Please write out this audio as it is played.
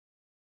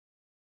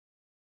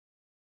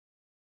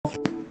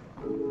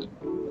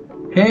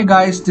Hey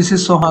guys, this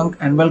is Sohank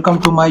and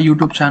welcome to my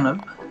YouTube channel.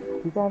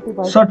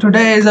 So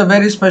today is a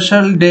very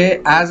special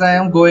day as I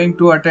am going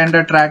to attend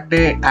a track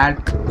day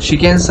at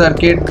Chicane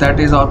circuit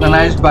that is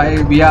organized by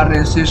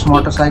Raceists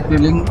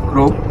Motorcycling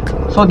Group.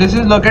 So this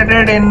is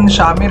located in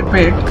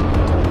Shameerpet.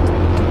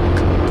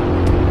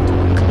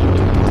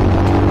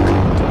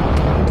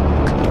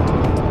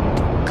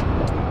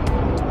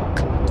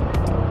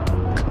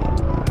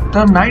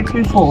 The night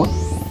before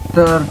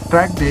the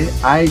track day,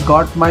 I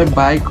got my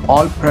bike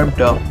all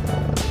prepped up.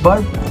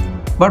 But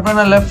when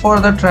I left for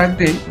the track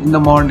day in the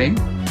morning,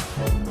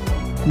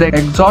 the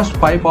exhaust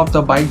pipe of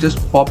the bike just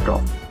popped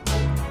off.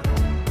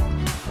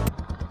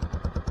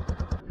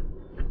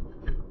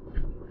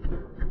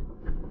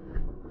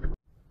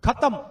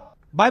 Khatam,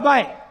 bye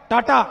bye,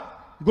 tata,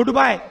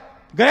 goodbye,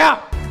 gaya.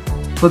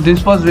 So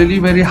this was really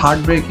very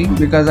heartbreaking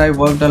because I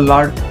worked a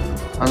lot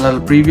on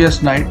the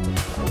previous night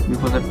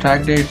before the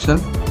track day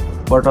itself.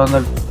 But on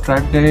the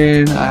track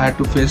day, I had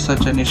to face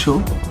such an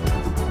issue.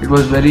 It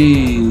was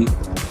very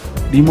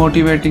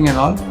demotivating and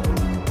all.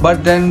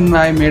 But then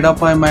I made up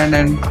my mind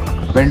and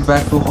went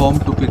back to home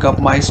to pick up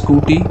my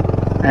scooty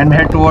and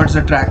head towards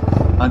the track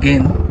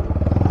again.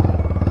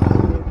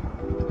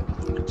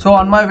 So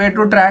on my way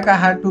to track, I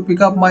had to pick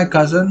up my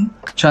cousin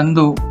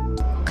Chandu,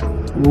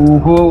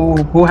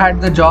 who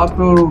had the job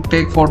to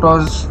take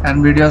photos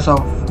and videos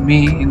of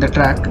me in the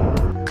track.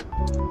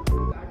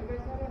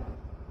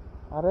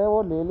 अरे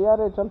वो ले लिया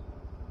रे, चल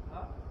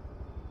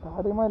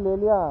गाड़ी में ले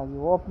लिया।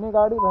 वो अपनी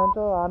गाड़ी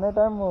भैंसो आने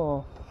टाइम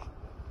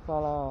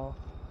साला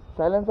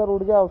साइलेंसर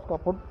उड़ गया उसका,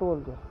 फुट बोल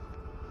के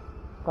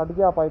कट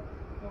गया पाइप।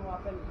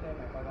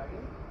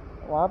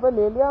 वहाँ पे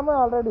ले लिया मैं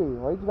ऑलरेडी,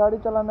 वही गाड़ी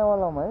चलाने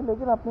वाला मैं,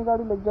 लेकिन अपनी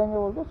गाड़ी लग जाएंगे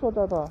बोल के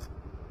सोचा था।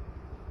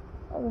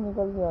 अभी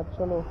निकल गया।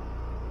 चलो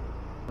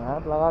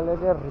मैप लगा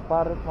लेके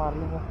रिपार मार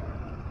लूँगा,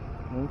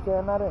 नीचे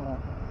है ना रे मैं।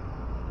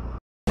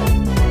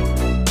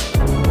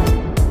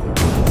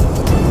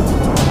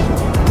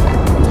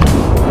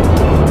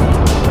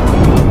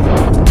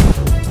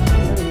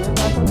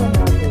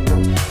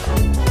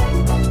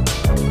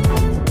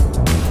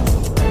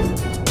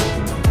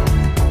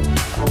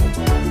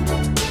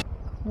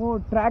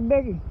 ट्रैक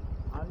देगी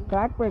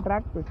ट्रैक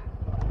पे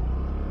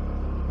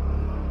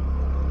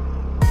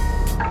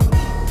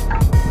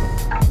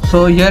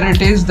So here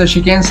it is, the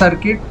Chicane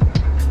circuit.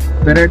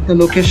 We're at the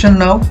location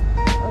now.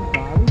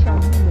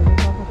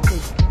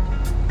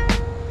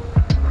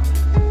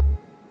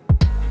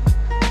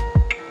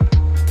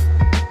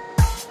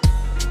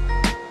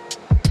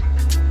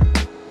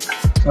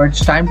 So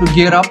it's time to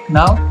gear up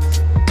now.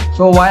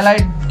 So while I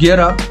gear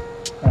up,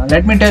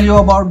 let me tell you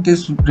about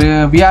this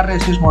VR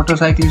Raceists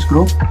Motorcycles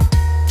Group,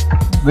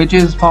 which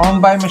is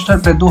found by Mr.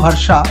 Predu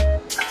Harsha.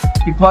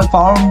 It was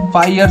found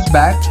 5 years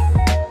back,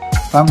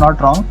 if I'm not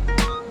wrong.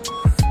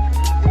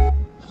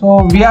 So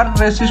VR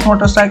Raceists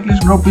Motorcycles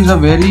Group is a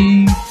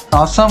very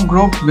awesome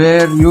group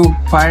where you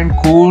find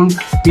cool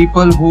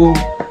people who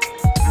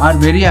are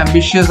very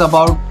ambitious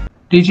about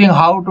teaching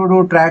how to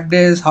do track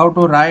days, how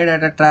to ride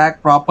at a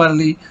track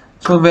properly.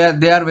 So where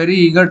they are very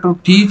eager to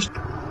teach.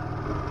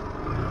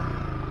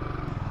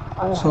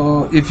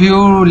 So if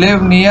you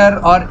live near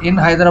or in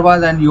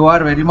Hyderabad and you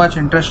are very much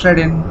interested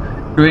in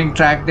doing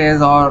track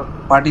days or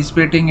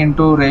participating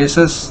into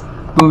races,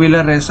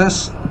 two-wheeler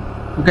races,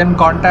 you can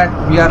contact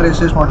VR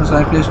Raceists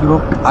Motorcyclist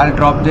Group. I'll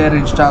drop their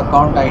Insta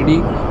account ID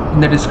in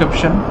the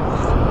description.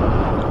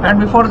 And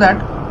before that,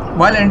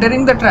 while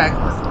entering the track,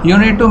 you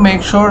need to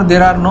make sure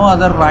there are no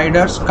other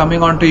riders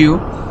coming onto you,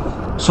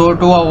 so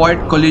to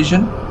avoid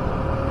collision.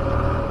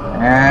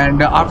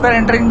 And after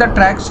entering the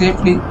track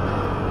safely,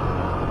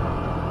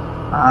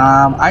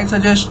 I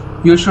suggest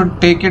you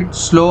should take it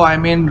slow. I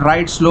mean,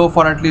 ride slow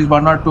for at least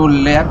 1 or 2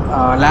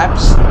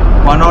 laps,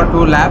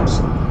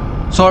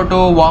 so to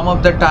warm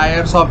up the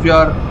tires of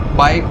your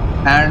bike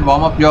and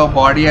warm up your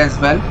body as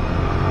well.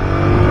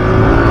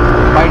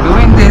 By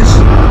doing this,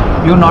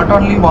 you not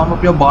only warm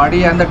up your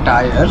body and the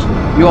tires,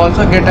 you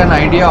also get an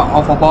idea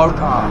of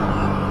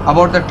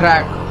about the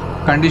track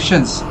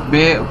conditions,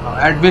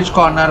 at which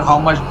corner how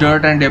much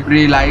dirt and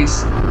debris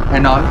lies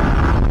and all.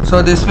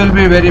 So this will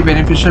be very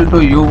beneficial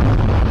to you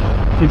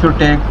if you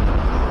take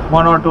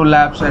 1 or 2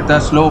 laps at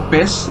a slow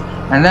pace.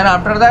 And then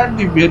after that,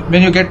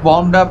 when you get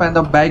warmed up and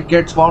the bike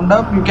gets warmed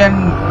up, you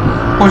can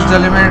push the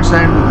limits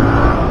and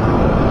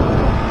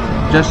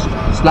just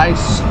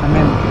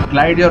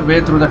glide your way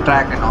through the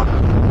track and all.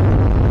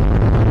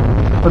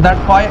 So that's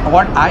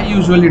what I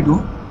usually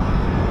do.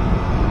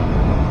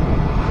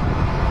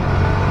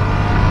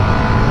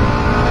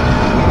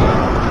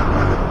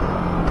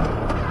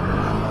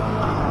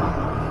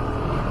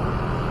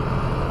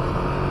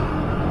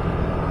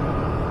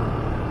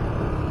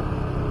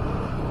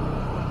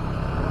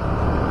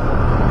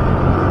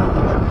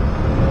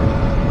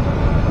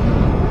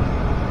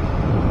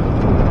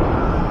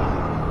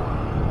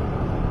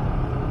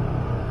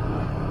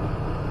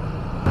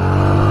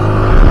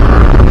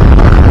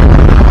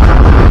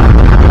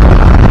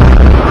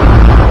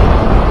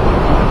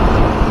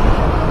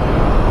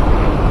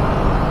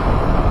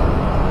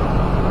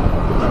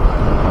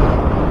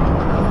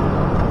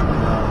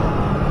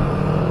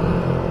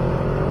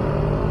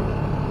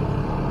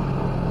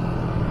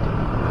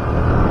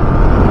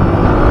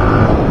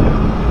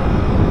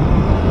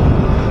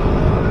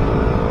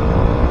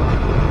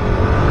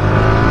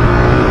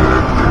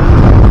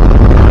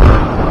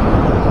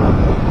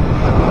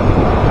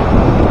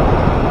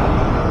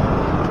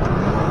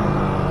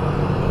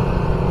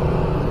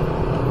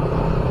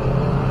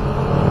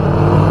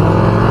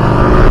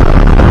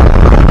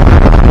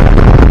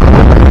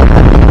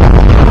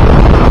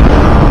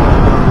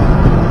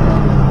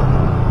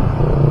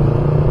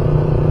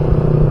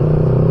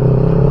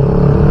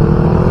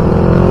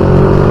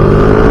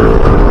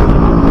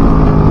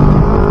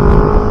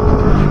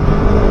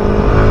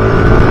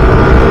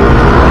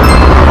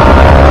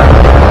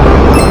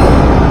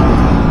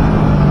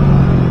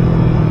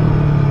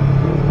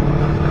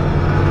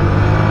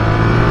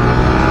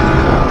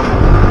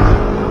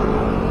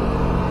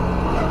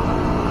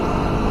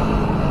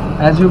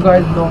 as you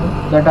guys know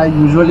that I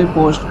usually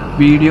post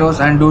videos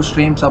and do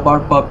streams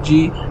about PUBG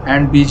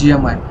and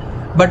BGMI.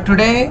 But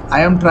today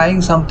I am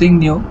trying something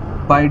new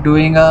by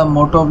doing a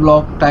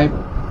motovlog type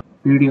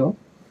video.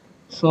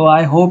 So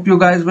I hope you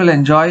guys will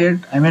enjoy it.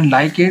 I mean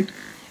like it.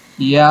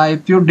 Yeah,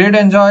 if you did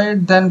enjoy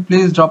it, then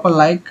please drop a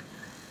like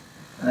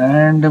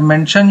and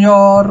mention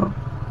your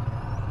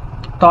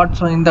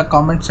thoughts in the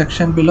comment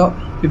section below.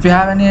 If you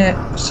have any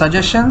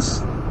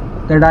suggestions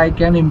that I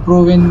can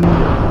improve in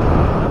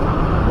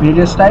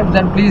various types,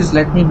 then please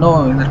let me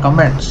know in the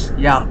comments.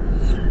 Yeah,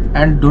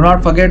 and do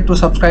not forget to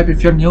subscribe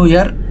if you're new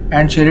here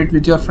and share it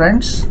with your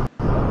friends.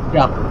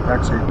 Yeah,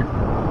 that's it.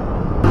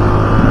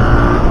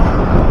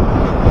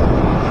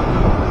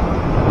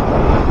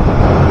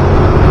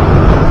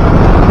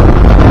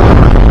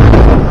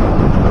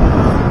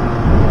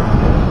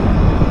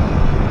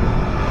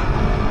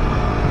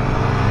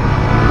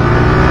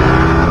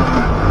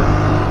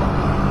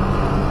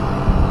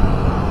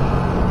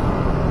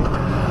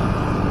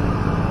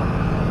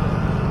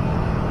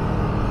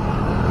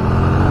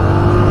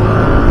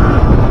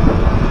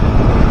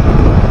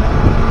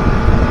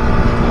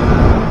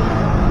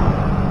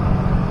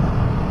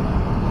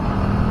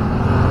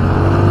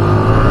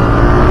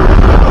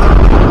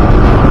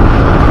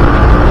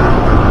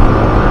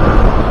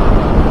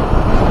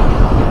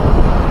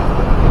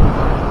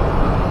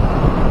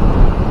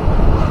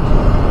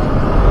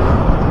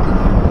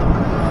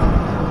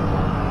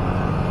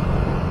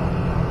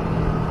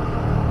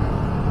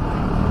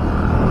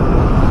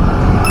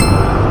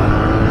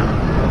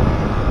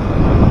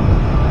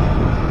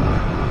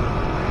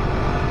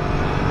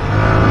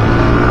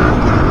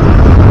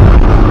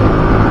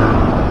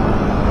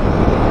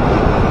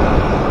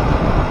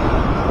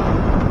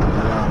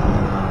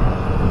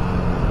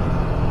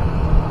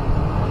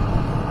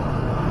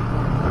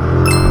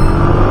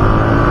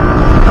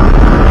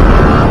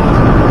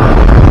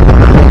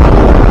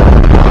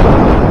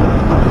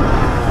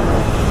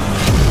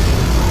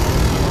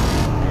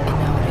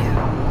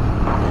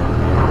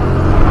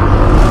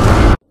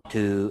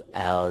 Two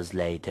hours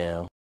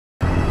later.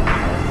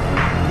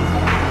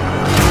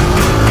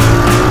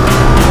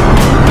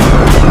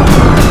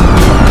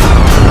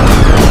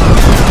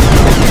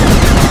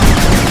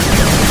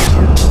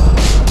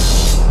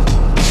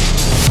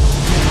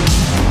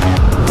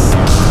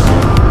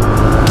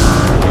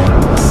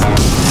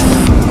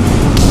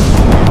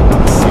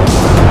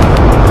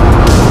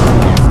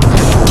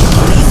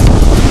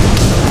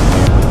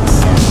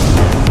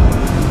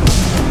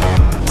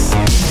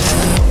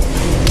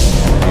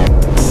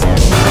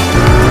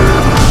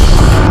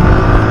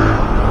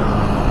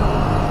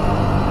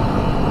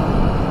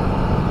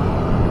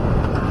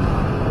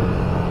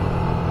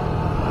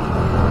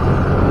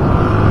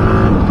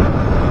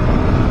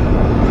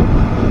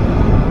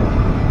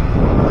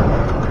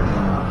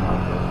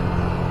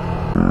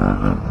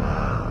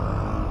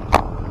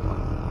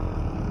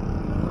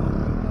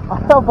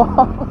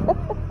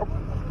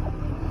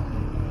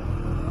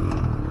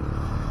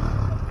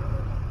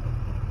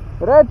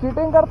 रे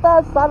cheating करता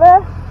है साले।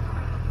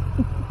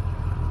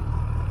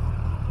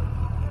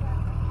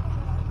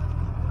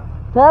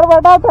 ठहर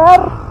बेटा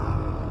ठहर,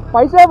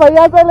 पैसे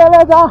भैया से ले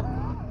ले जा।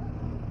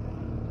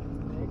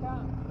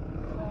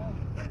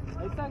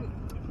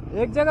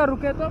 एक जगह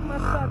रुके तो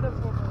मस्त आते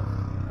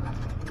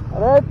फोटो।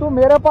 अरे तू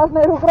मेरे पास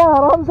नहीं रुक रहा,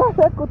 आराम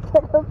से कुत्ते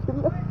का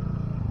चिल्ले।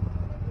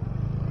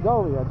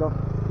 जाओ भैया जाओ।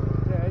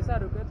 ऐसा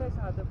रुके तो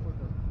ऐसा आते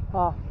फोटो।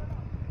 हाँ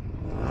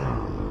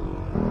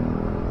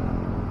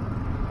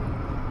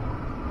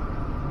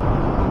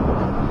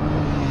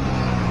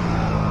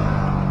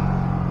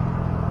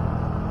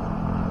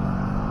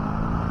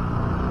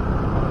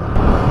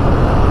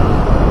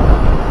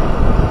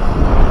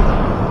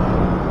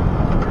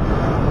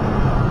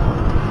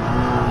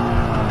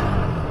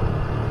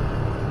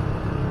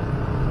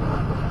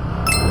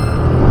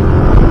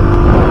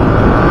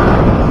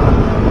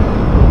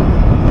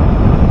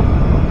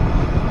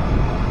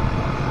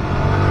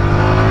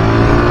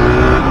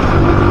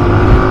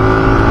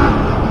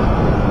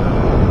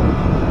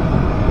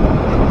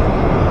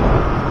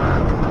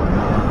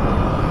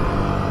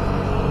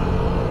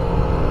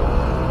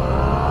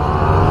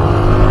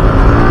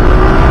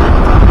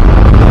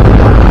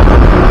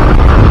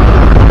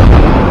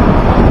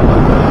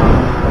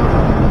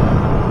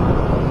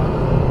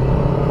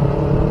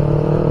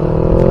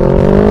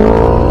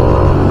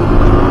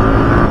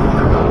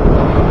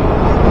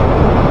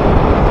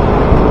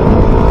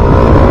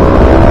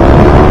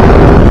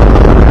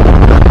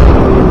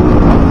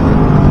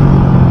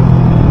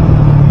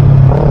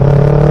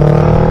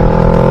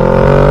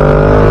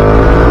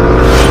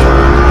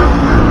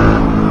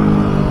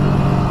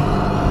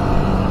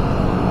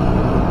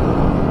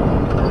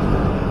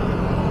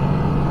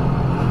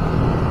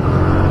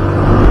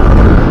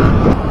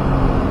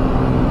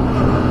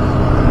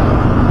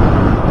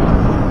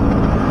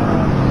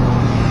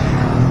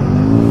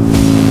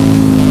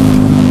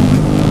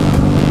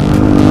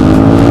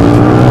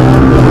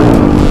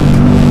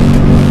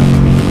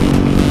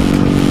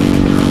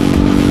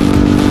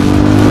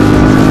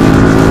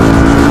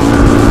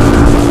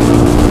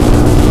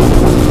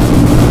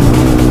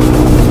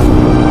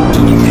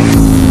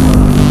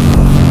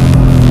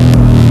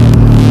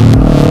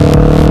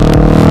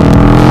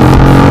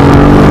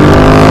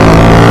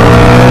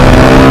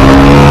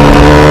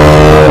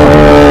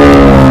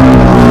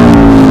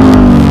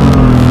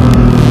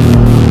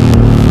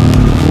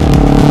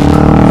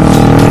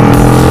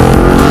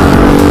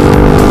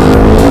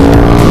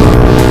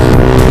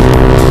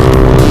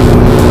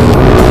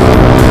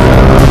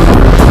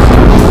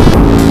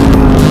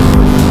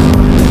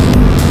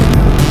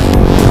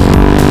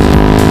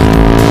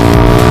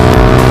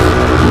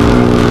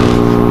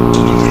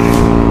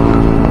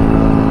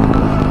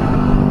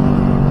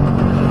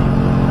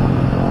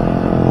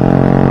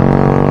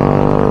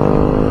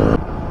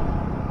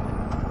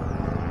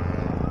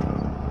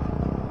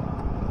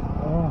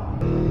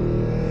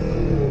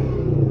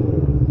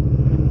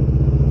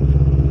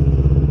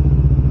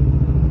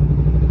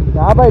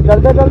हाँ भाई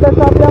चलते चलते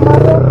स्टॉप क्या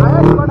मार रहे हो? आया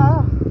स्पॉट आया।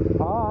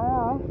 हाँ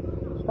आया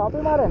स्टॉप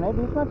ही मारे नहीं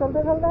बीच में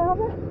चलते चलते यहाँ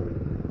पे।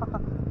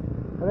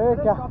 अरे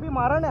क्या स्टॉप ही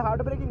मारा ने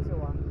हार्ड ब्रेकिंग से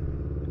हुआ।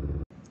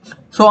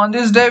 So on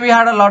this day we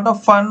had a lot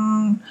of fun.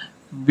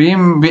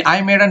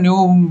 I made a new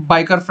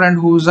biker friend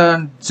who's a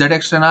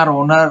Zx10r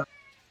owner,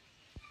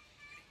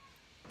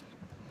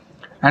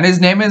 and his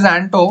name is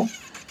Anto.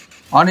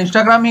 On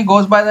Instagram he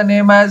goes by the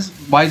name as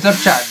Visor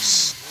Chats.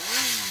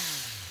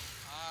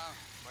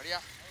 बढ़िया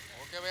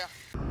okay भैया।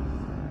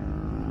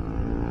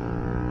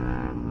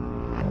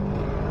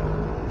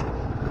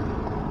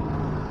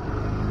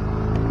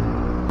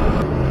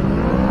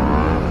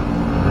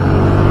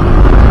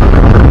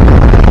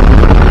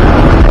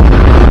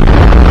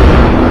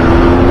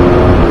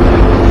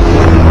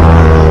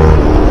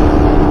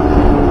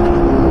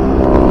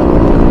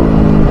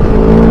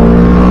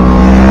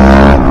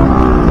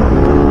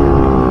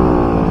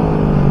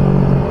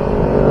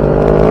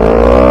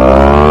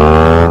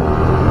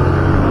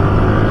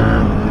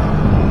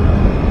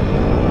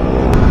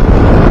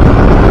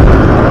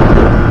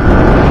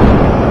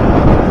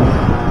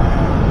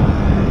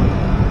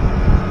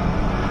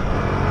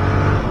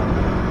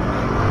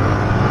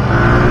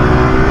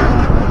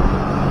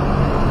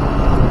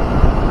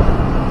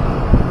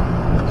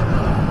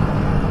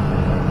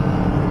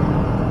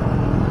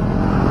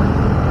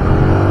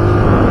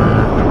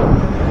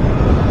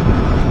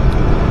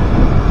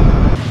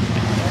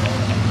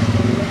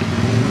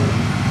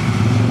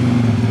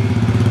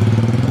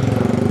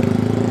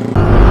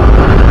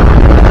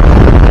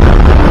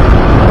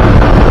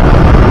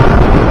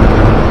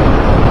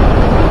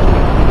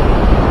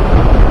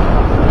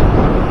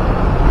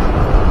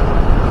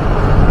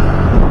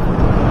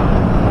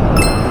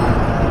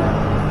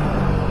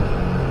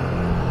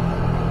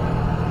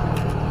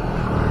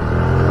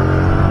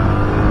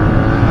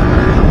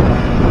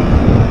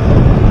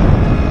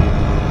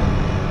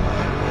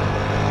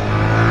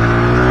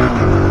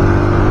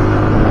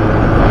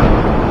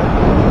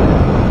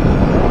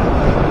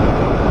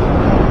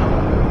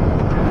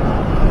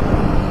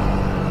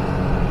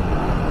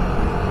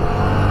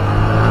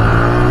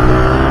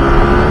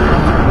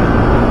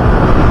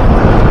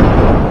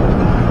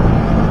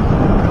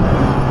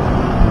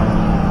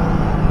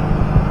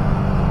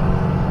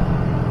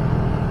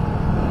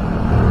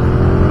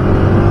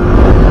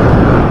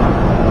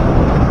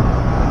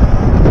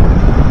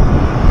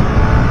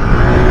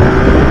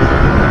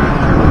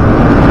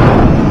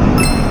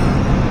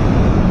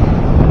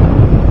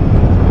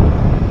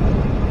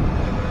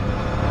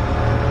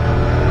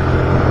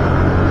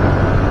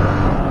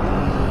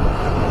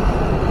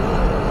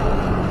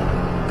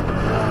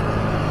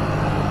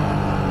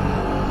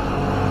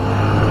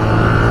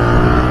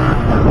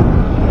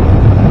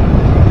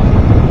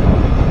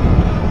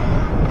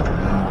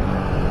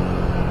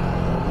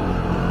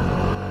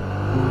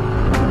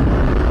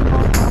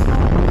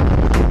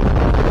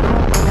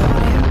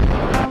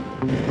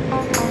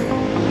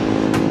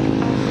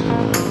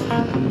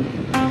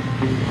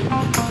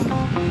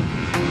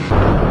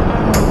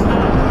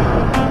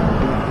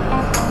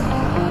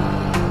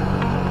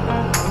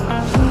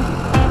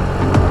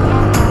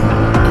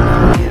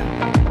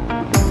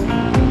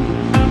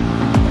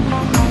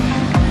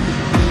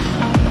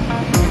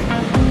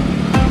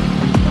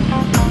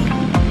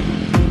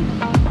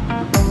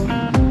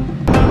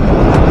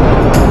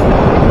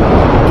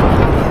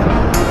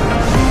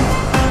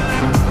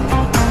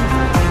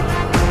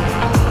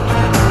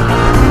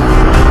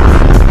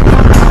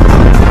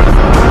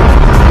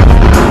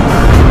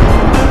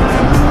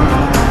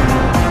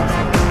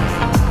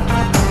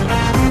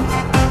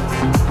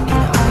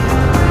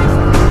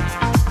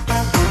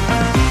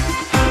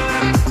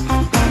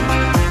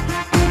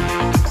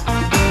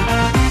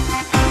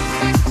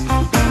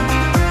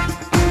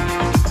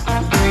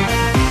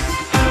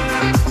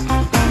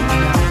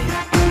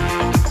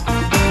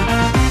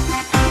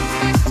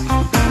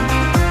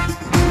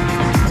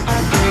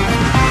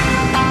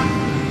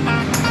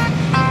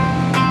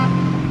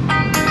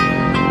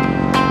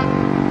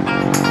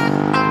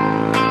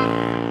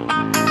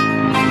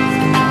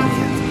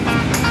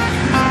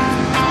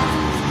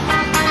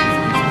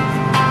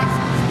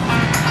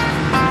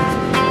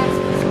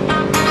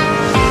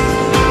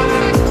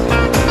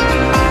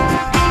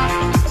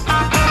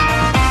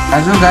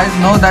 As you guys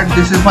know that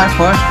this is my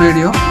first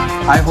video,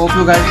 I hope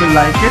you guys will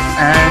like it,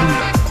 and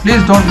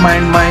please don't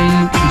mind my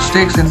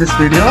mistakes in this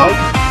video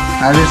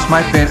as it's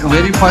my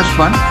very first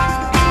one.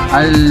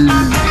 I'll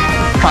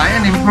try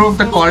and improve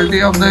the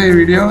quality of the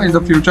video in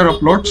the future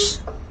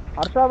uploads.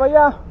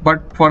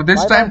 But for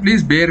this time,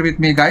 please bear with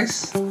me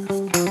guys.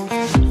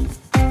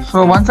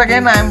 So once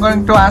again, I am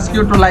going to ask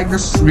you to like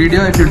this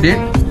video. If you did,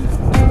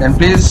 then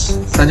please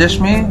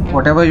suggest me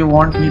whatever you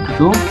want me to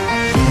do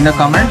in the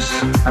comments.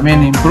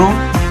 Improve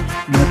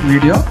in that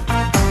video,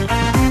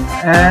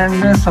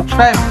 and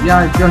subscribe.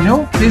 Yeah, if you're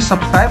new, please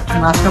subscribe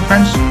and ask your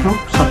friends to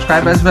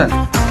subscribe as well.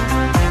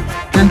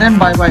 Till then,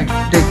 bye bye,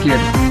 take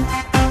care.